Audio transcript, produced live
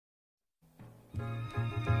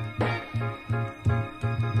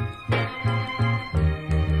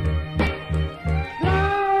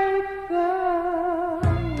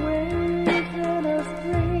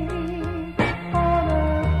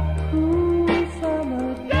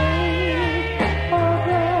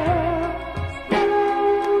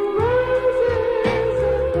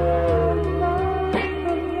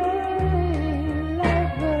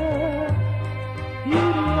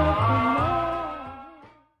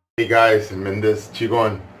Hey guys, I'm in this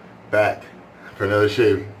Chingon back for another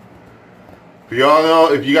shave. If y'all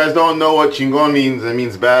know, if you guys don't know what Chingon means, it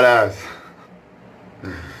means badass.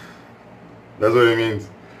 That's what it means.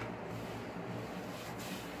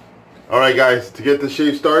 Alright guys, to get the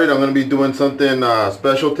shave started, I'm going to be doing something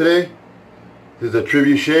special today. This is a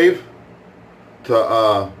tribute shave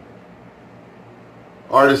to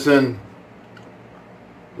Artisan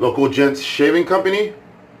local Gent shaving company.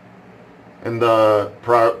 And the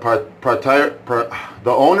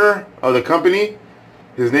owner of the company,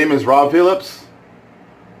 his name is Rob Phillips.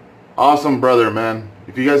 Awesome brother, man.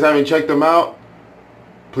 If you guys haven't checked him out,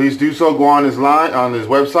 please do so. Go on his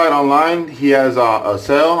website online. He has a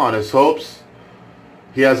sale on his soaps.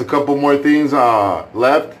 He has a couple more things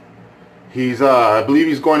left. I believe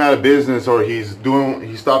he's going out of business, or he's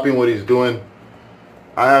stopping what he's doing.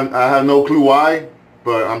 I have no clue why,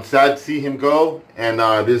 but I'm sad to see him go, and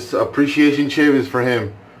this appreciation shave is for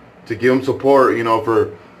him, to give him support, you know,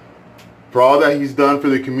 for all that he's done for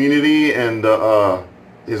the community and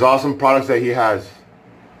his awesome products that he has.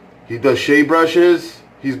 He does shave brushes.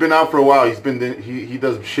 He's been out for a while. He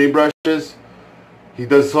does shave brushes. He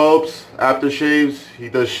does soaps, aftershaves. He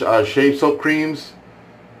does shave soap creams.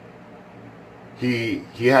 He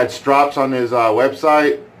had strops on his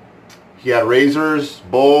website. He had razors,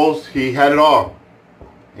 bowls. He had it all.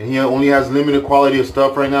 And he only has limited quality of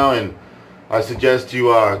stuff right now, and I suggest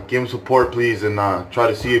you give him support, please, and try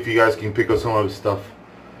to see if you guys can pick up some of his stuff.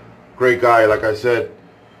 Great guy, like I said.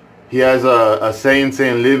 He has a saying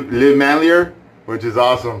live manlier, which is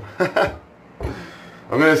awesome. I'm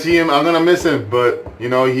gonna see him. I'm gonna miss him, but you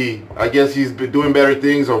know, I guess he's been doing better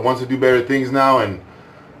things, or wants to do better things now, and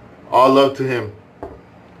all love to him.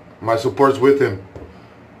 My support's with him.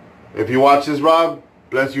 If you watch this, Rob,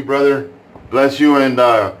 bless you, brother. Bless you, and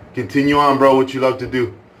continue on, bro, what you love to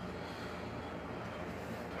do.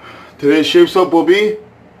 Today's shave soap will be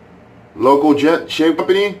local Gent shave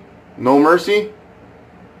company, No Mercy.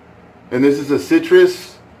 And this is a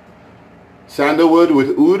citrus sandalwood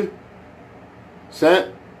with oud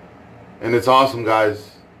scent. And it's awesome,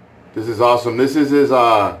 guys. This is awesome. This is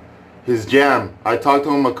his jam. I talked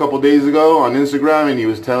to him a couple days ago on Instagram, and he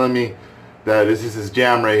was telling me that this is his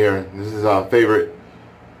jam right here. This is our favorite.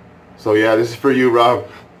 So yeah, this is for you, Rob.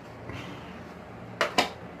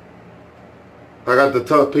 I got the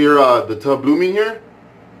tub here, the tub blooming here,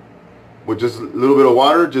 with just a little bit of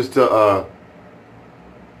water, just to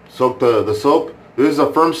soak the soap. This is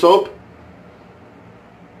a firm soap.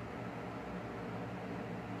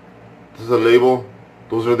 This is a label.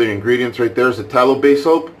 Those are the ingredients right there. It's a tallow-based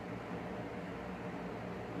soap.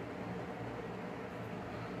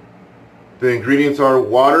 The ingredients are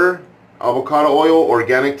water, avocado oil,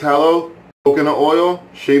 organic tallow, coconut oil,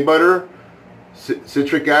 shea butter,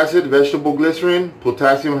 citric acid, vegetable glycerin,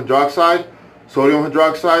 potassium hydroxide, sodium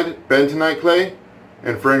hydroxide, bentonite clay,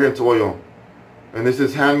 and fragrance oil. And this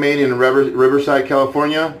is handmade in Riverside,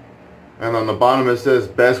 California. And on the bottom it says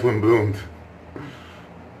best when bloomed.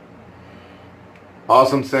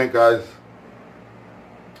 Awesome scent, guys.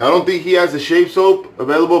 I don't think he has a shave soap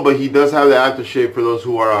available, but he does have the aftershave for those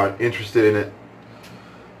who are interested in it.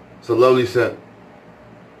 It's a lovely scent.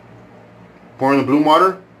 Pouring the bloom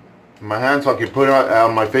water in my hand so I can put it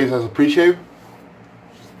on my face as a pre-shave.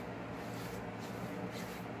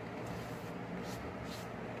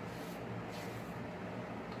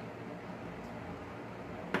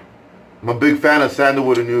 I'm a big fan of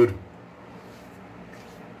sandalwood and oud.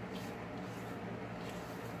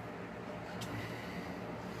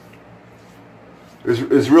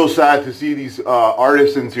 It's real sad to see these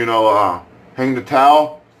artisans, you know, hang the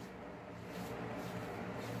towel,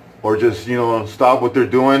 or just, you know, stop what they're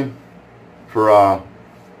doing for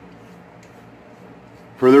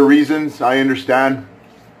their reasons. I understand,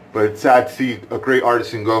 but it's sad to see a great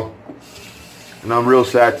artisan go. And I'm real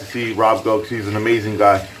sad to see Rob go, because he's an amazing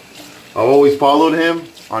guy. I've always followed him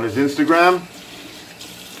on his Instagram.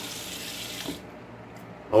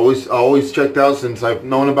 I always checked out since I've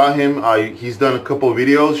known about him. He's done a couple of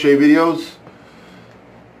videos, shave videos.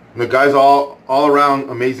 And the guy's all around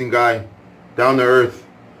amazing guy, down to earth.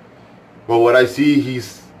 But what I see,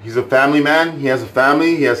 he's a family man. He has a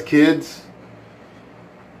family. He has kids.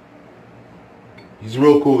 He's a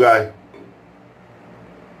real cool guy.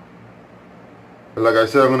 But like I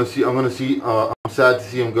said, I'm sad to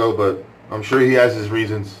see him go, but I'm sure he has his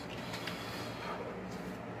reasons.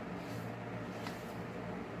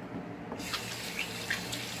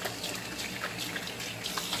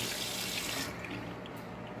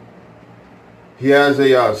 He has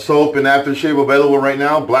a soap and aftershave available right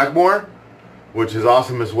now, Blackmore, which is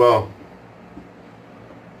awesome as well.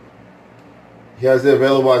 He has it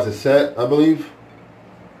available as a set, I believe.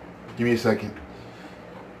 Give me a second.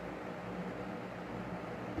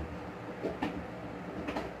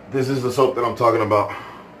 This is the soap that I'm talking about.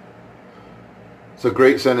 It's a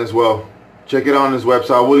great scent as well. Check it out on his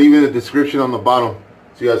website. We'll leave it in the description on the bottom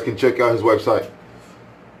so you guys can check out his website.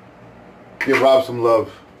 Give Rob some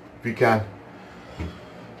love if you can.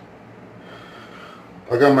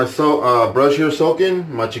 I got my brush here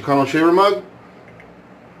soaking, my Chicano shaver mug.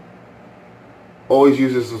 Always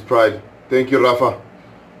use this with pride. Thank you, Rafa.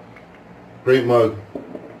 Great mug.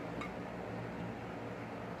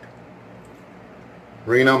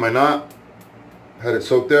 Wringing out my knot. Had it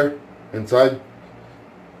soaked there inside.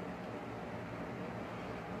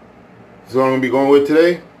 This is what I'm going to be going with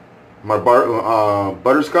today. My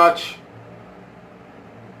butterscotch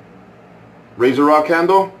razor rock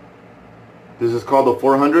candle. This is called the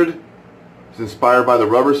 400. It's inspired by the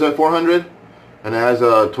rubber set 400. And it has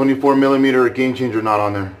a 24mm game changer knot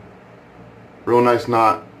on there. Real nice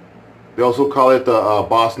knot. They also call it the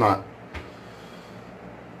boss knot.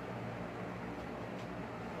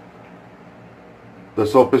 The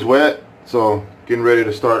soap is wet, so getting ready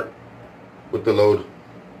to start with the load.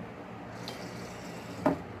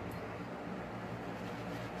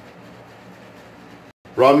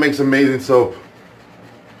 Rob makes amazing soap.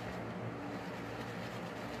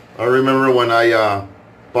 I remember when I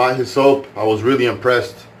bought his soap, I was really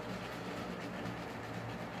impressed.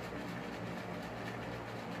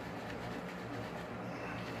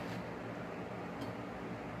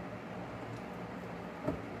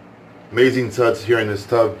 Amazing suds here in this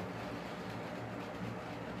tub.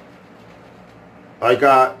 I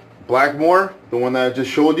got Blackmore, the one that I just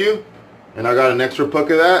showed you, and I got an extra puck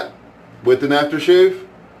of that with an aftershave.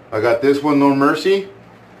 I got this one, No Mercy,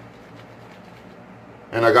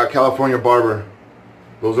 and I got California Barber.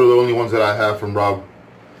 Those are the only ones that I have from Rob.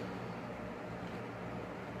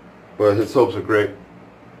 But his soaps are great.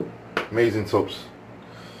 Amazing soaps.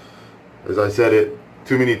 As I said it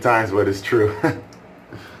too many times, but it's true.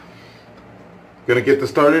 Gonna get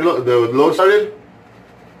the load started.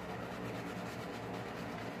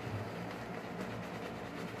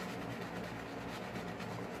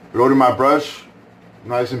 Loading my brush,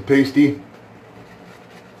 nice and pasty.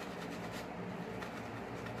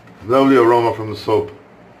 Lovely aroma from the soap.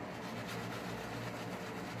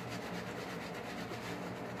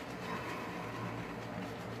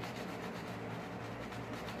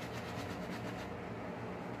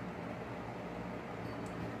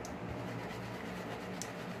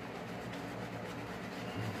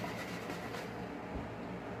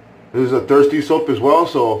 This is a thirsty soap as well,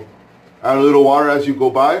 so add a little water as you go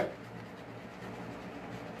by.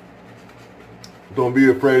 Don't be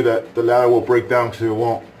afraid that the ladder will break down, because it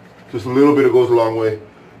won't. Just a little bit, it goes a long way.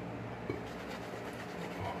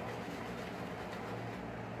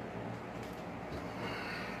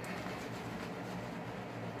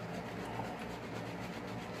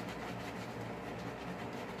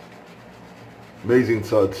 Amazing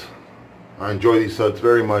suds. I enjoy these suds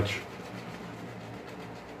very much.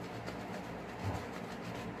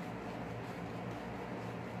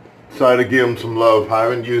 Decided to give them some love. I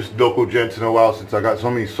haven't used local Gent in a while since I got so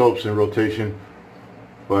many soaps in rotation,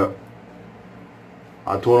 but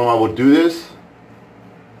I told them I would do this,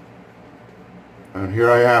 and here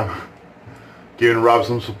I am, giving Rob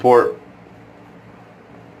some support.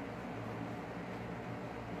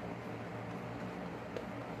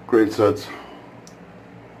 Great suds.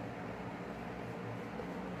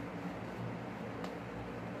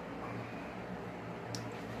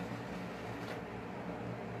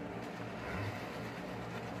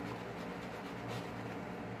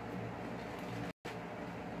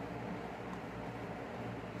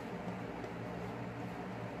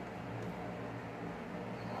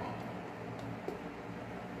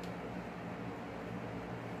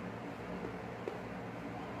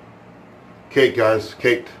 Cake, guys,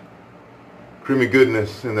 caked. Creamy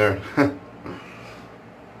goodness in there.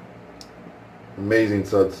 Amazing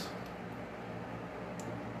suds.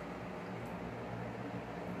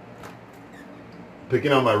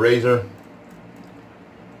 Picking out my razor.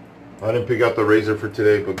 I didn't pick out the razor for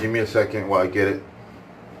today, but give me a second while I get it.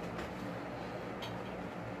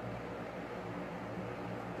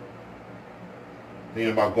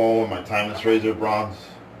 Thinking about going with my timeless razor, bronze.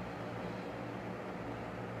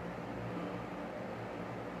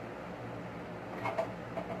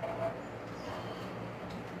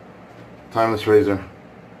 Timeless razor.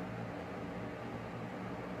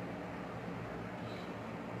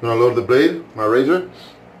 Gonna load the blade, my razor.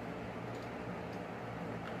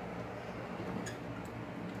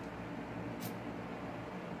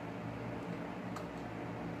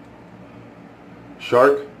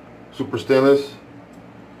 Shark, super stainless.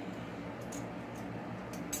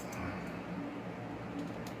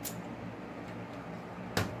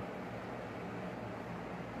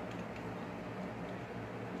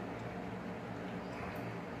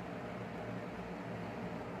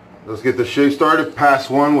 Let's get the shave started. Pass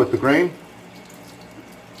 1 with the grain.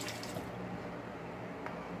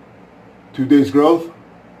 2 days growth.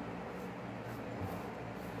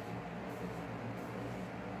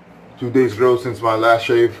 2 days growth since my last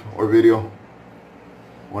shave or video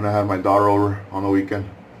when I had my daughter over on the weekend.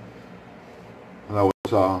 And that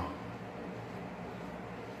was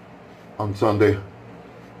on Sunday.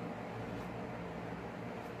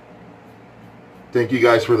 Thank you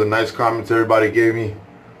guys for the nice comments everybody gave me.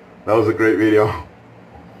 That was a great video.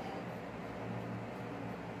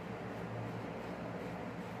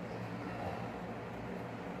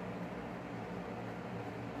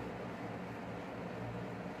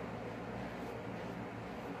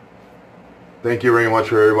 Thank you very much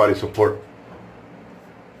for everybody's support.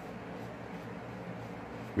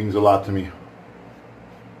 Means a lot to me.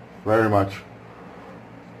 Very much.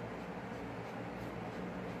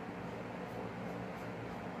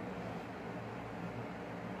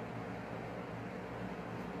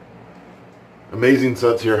 Amazing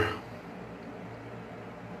suds here.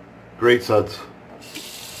 Great suds.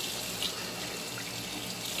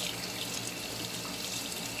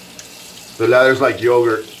 The lather's like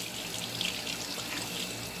yogurt.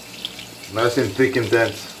 Nice and thick and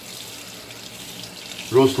dense.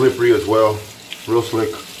 Real slippery as well. Real slick.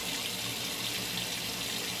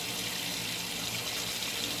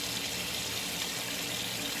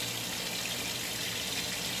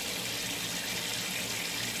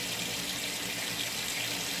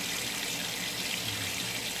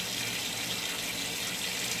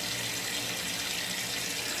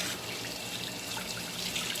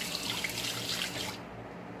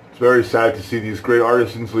 It's very sad to see these great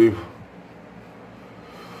artisans leave.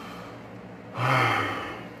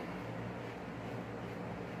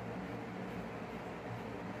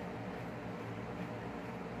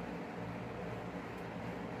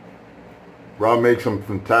 Rob makes some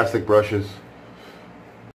fantastic brushes.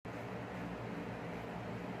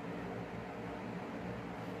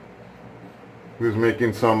 He was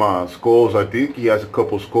making some skulls. I think he has a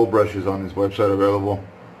couple skull brushes on his website available.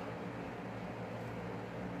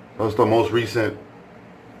 That was the most recent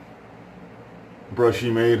brush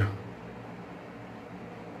he made.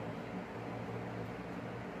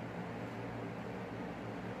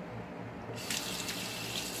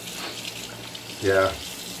 Yeah.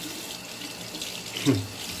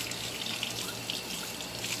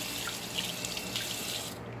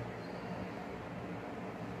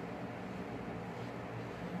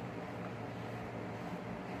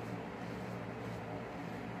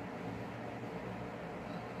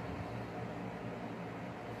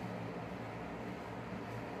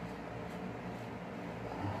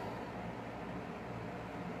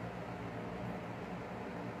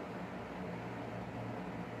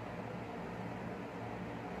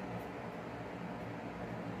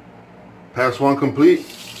 Pass 1 complete.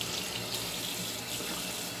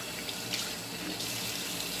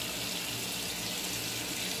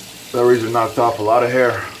 That razor knocked off a lot of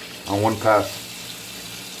hair on one pass.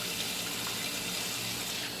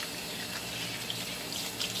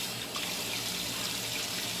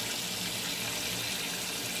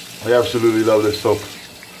 I absolutely love this soap.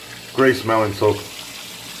 Great smelling soap.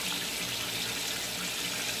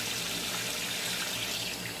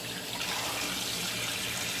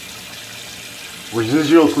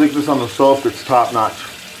 Residual sleekness on the soap, it's top notch.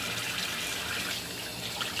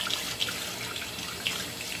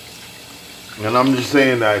 And I'm just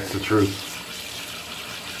saying that it's the truth.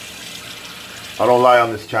 I don't lie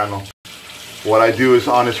on this channel. What I do is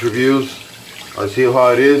honest reviews. I see how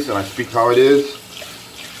it is and I speak how it is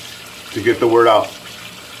to get the word out.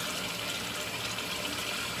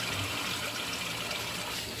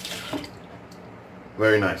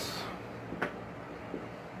 Very nice.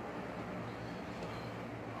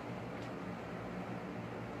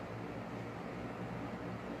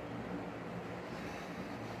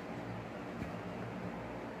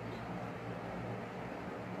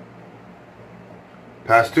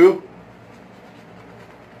 Pass 2.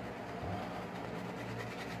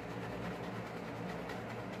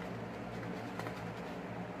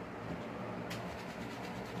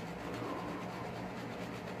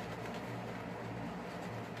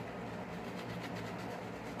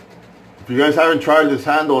 If you guys haven't tried this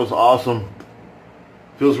handle, it's awesome.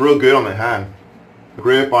 Feels real good on the hand. The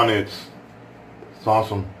grip on it's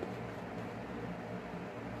awesome.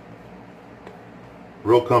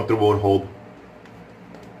 Real comfortable to hold.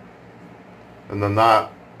 And the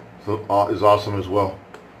knot is awesome as well.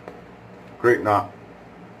 Great knot.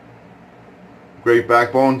 Great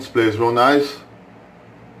backbone, displays real nice.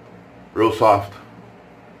 Real soft.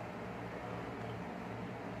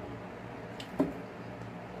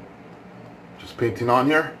 Just painting on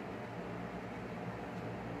here.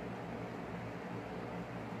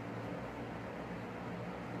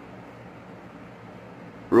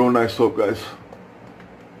 Real nice soap, guys.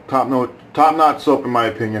 Top notch soap in my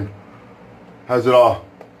opinion. Has it all.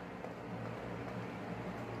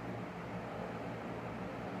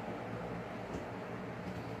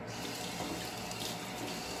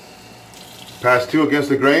 Pass 2 against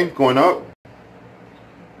the grain, going up.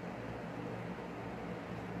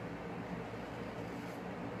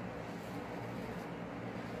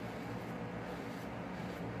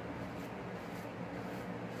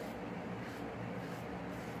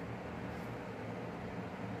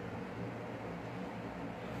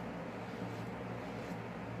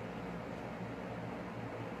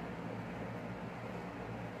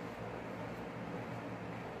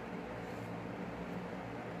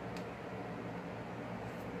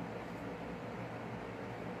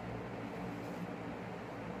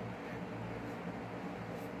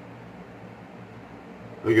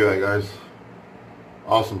 Look at that, guys.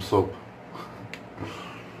 Awesome soap.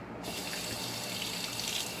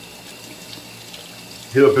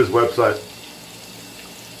 Hit up his website.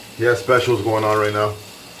 He has specials going on right now.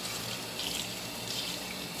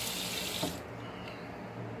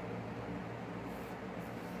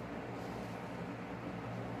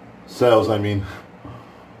 Sales, I mean.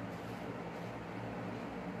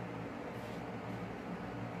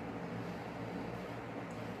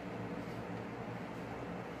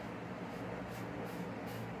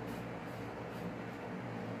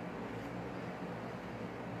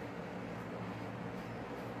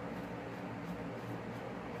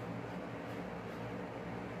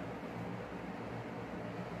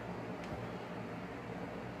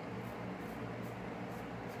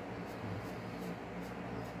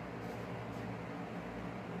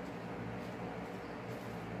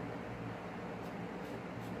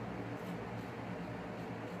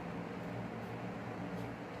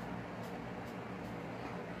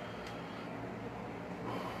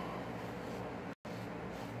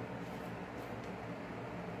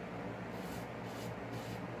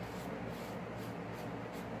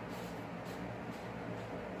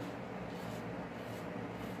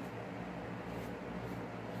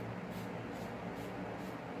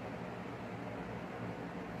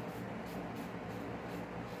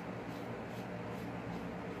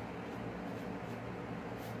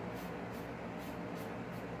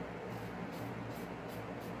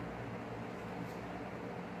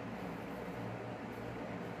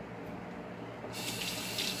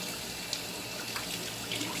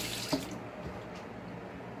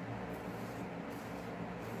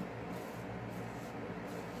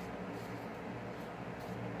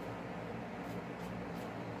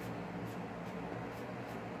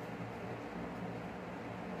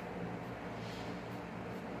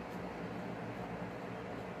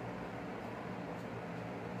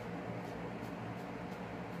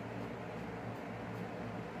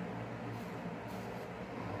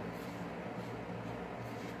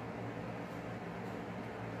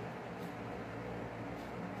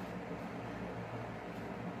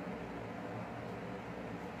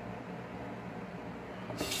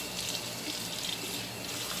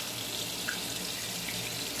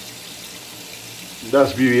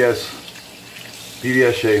 That's BBS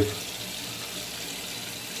shave.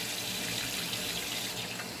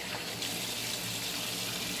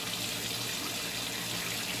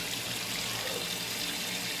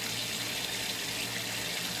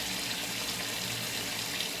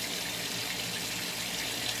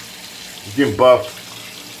 He's getting buff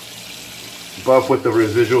with the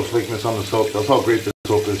residual slickness on the soap. That's how great the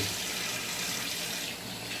soap is.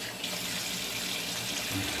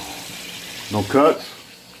 No cuts.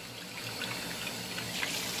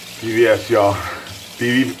 BBS, y'all.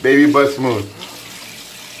 Baby butt smooth.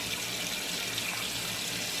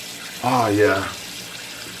 Oh yeah.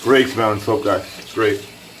 Great smelling soap, guys. Great.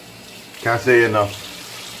 Can't say enough.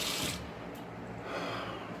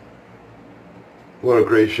 What a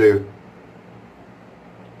great shave.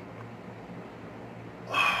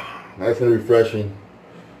 Nice and refreshing.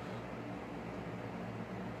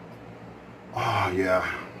 Oh yeah.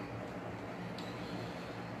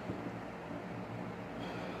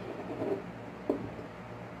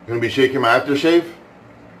 Gonna be shaking my aftershave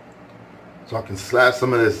so I can slap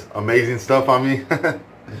some of this amazing stuff on me.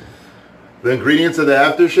 The ingredients of the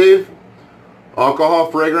aftershave: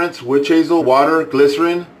 alcohol, fragrance, witch hazel, water,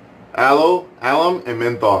 glycerin, aloe, alum, and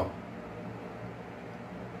menthol.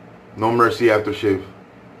 No Mercy aftershave.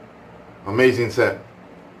 Amazing scent.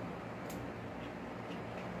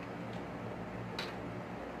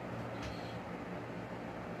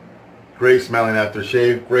 Great smelling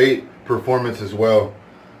aftershave. Great performance as well.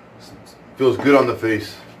 Feels good on the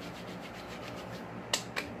face.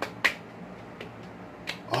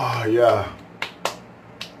 Oh yeah.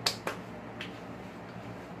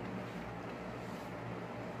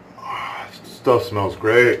 Oh, stuff smells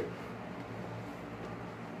great.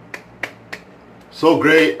 So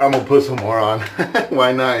great, I'm gonna put some more on.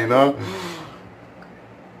 Why not, you know?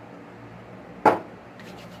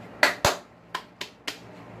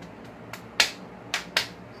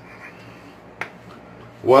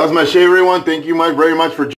 Well, that's my shave, everyone. Thank you very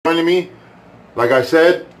much for joining me. Like I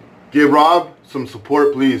said, give Rob some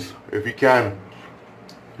support, please, if you can.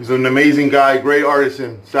 He's an amazing guy, great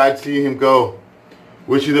artisan. Sad to see him go.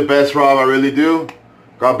 Wish you the best, Rob. I really do.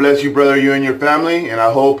 God bless you, brother, you and your family. And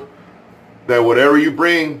I hope that whatever you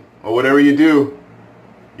bring or whatever you do,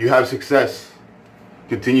 you have success.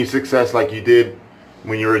 Continue success like you did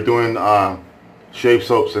when you were doing shave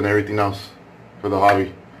soaps and everything else for the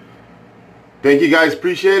hobby. Thank you guys.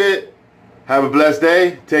 Appreciate it. Have a blessed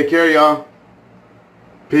day. Take care, y'all.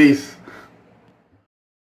 Peace.